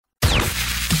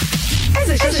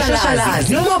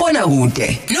Ezeshashalazi noma bona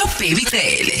kude no baby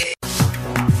Cele.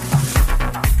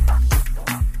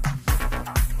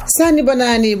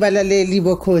 Sanibonani balaleli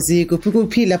bokhozi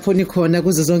kuphi lapho nikhona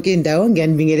kuzo zonke indawo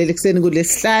ngiyanibingelela ekseni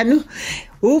kulesihlanu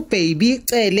ubaby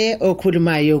Cele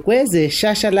okhulumayo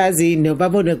kwezeshashalazi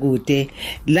nobabona kude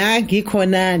la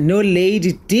ngikhona no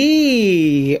Lady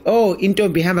D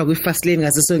intombi ihamba kwi-fast lane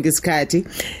ngaso sonke isikhathi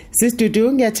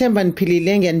sisidudu ngiyathemba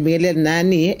niphilile ngiyanibingelela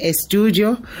nani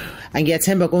e-studio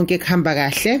angiyathemba konke kuhamba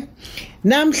kahle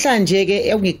namhlanje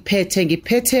ke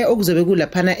ngiphethe okuzobe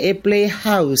kulaphana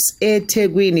ePlayhouse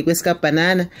eThekwini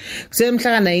kweSikaBanana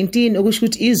kusemhla ka19 okusho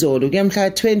ukuthi izolo kuyamhla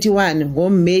 21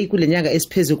 ngoMay kulenyanga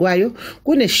esiphezulu kwayo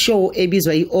kune show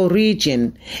ebizwa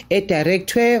iOrigin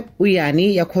edirectwe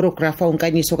uyani ya choreographer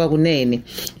uNkanyiso kakunene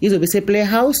izobe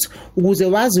sePlayhouse ukuze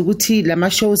wazi ukuthi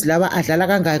lama shows lawa adlala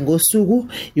kangaka ngosuku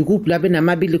ikuphi labe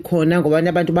namabili khona ngoba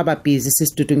abantu baba busy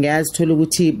sisidudu ngiyazi thola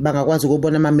ukuthi bangakwazi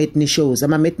ukubona ama matinee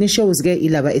shows ke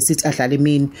ilaba esithi adlala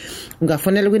emini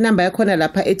ungafonela kwinamba yakho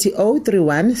lapha ethi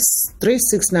 031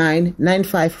 369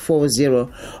 9540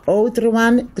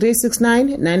 031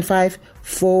 369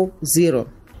 9540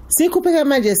 Sikhupheka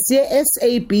manje siye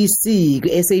SABC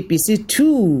ku-SABC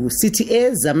 2 sithi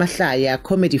ezamahlaya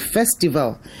comedy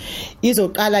festival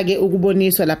izoqala ke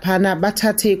ukuboniswa laphana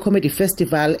bathathe comedy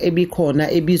festival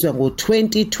ebikhona ebizwa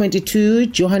ngo2022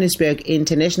 Johannesburg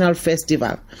International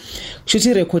Festival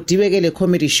shuthi rekhodiwe ke le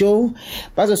comedy show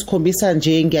bazosikhombisa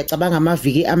nje ngiyacabanga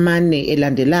amaviki amane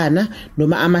elandelana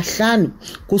noma amahlanu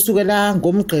kusukela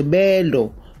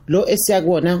ngomgqibelo lo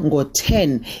esiyakubona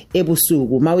ngo10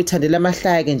 ebusuku mawithandela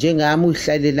amahlaya ke njengami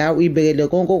uhlalela uyibekele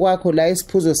konke kwakho la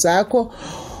isiphuzo sakho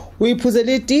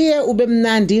uyiphuzele itiye ube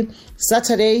mnandi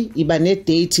Saturday iba ne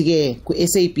date ke ku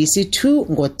SABC 2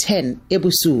 ngo10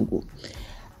 ebusuku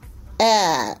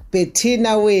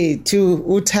Bettina wethu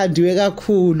uthandiwe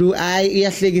kakhulu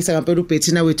iyahlekisa ngempela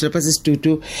uBettina wethu lapha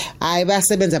sisidudu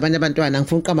basebenza abanye abantwana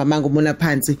ngifuna uqamba manga umona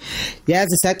phansi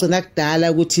yazi sagcina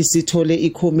kudala ukuthi sithole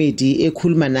icomedy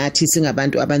ekhuluma nathi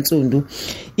singabantu abansundu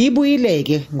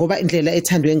ibuyileke ngoba indlela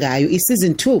ethandwe ngayo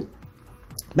iseason 2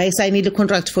 bayisayinile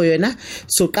contract for yona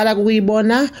so qala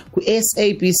ukuyibona ku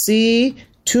SABC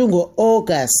 2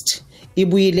 ngoAugust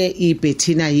ibuyile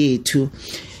iBettina yethu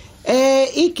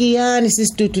igiyani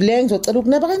sisidudu le ngizocela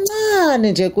ukunaba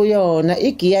kancane nje kuyona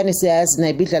igiyani siyazi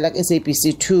nayibidlala ku SABC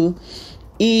 2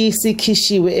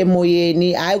 isikhishiwe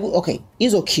emoyeni okay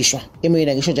izokhishwa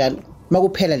emoyeni ngisho njalo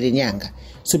makuphela lenyanga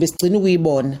so besigcina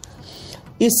ukuyibona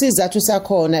isizathu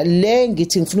sakhona le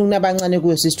ngithi ngifuna ukunabancane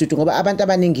kuyo sisidudu ngoba abantu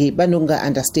abaningi banonga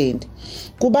understand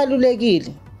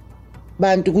kubalulekile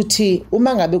bantu ukuthi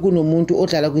uma ngabe kunomuntu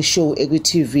odlala kwi-show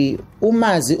ekwi-TV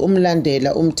umazi umlandela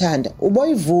umthanda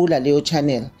uboyivula leyo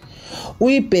channel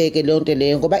uyibheke lonto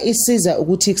leyo ngoba isiza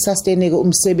ukuthi kusustaineke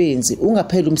umsebenzi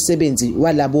ungapheli umsebenzi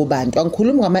walabo bantu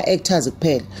angikhulumi ngama actors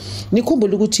kuphela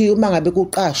nikhumbule ukuthi uma ngabe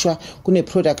kuqashwa kune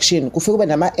production kufike kube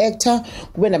nama actor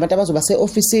kube nabantu abazoba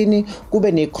seofficeini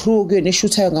kube ne crew kube ne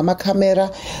shooter ngama camera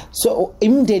so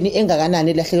imndeni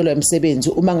engakanani lahlekelwa umsebenzi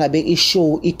uma ngabe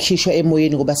ishow ikhishwa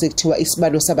emoyeni ngoba sekuthiwa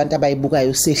isibalo sabantu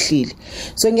abayibukayo sehlile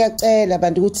so ngiyacela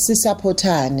abantu ukuthi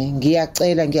sisupportane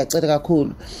ngiyacela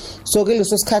kakhulu so ke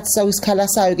leso sikhathi isikhala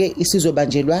sayo ke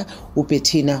isizobanjelwa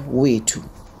uBettina wethu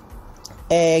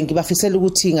ngibafisela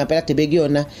ukuthi ngempela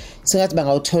debekuyona singathi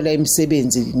bangawuthola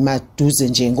imisebenzi maduze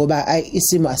nje ngoba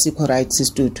isimo asikho right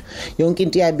sisidudu yonke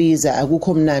into iyabiza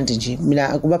akukho mnandi nje mina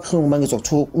akubabhlungu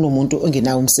mangizokuthola unomuntu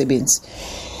ongenawo umsebenzi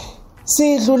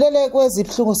sidlulele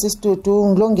kwezibhlungu sisidudu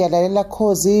ngilongiyalalela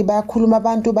khozi bayakhuluma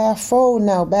abantu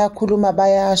bayafona bayakhuluma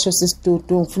bayasho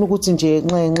sisidudu ngifuna ukuthi nje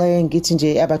nxenxe ngithi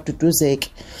nje abaduduzeke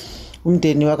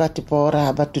umndeni wakadibora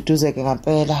abaduduzeke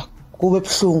ngempela kube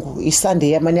ebhlungu isande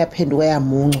yamani yaphenduka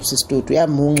yamuncu sisidudu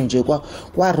yamuncu nje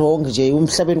kwa wrong nje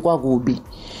umhlabeni kwakubi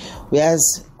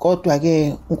uyazi kodwa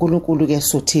ke uNkulunkulu ke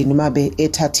sothini mabe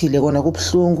ethathile kona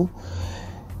kubhlungu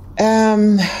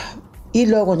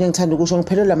iloko nje ngithanda ukusho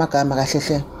ngiphelele amagama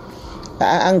kahle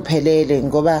angiphelele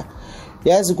ngoba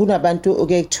yazi kunabantu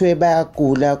oke kuthiwe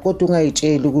bayagula kodwa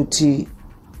ungayitsheli ukuthi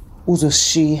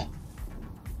uzosishiya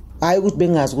hayi ukuthi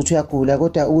bengazi ukuthi uyagula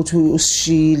kodwa ukuthi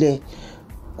usishile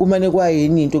kumane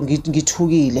kwayini into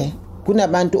ngithukile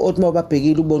kunabantu othi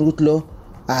mawababhekile ubona ukuthi lo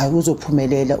hayi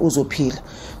uzophumelela uzophila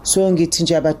so ngithi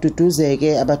nje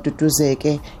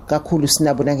abaduduzeke kakhulu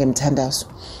sinabo nangemthandazo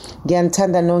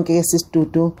ngiyanithanda nonke ke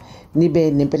sisidudu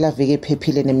nibe nempela veke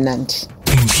ephephile nemnandi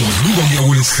Umhlubulo kuya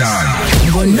kulesihlanu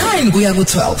ngo9 kuya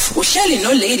ku12 uhleli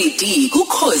no Lady D ku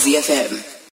Khosi FM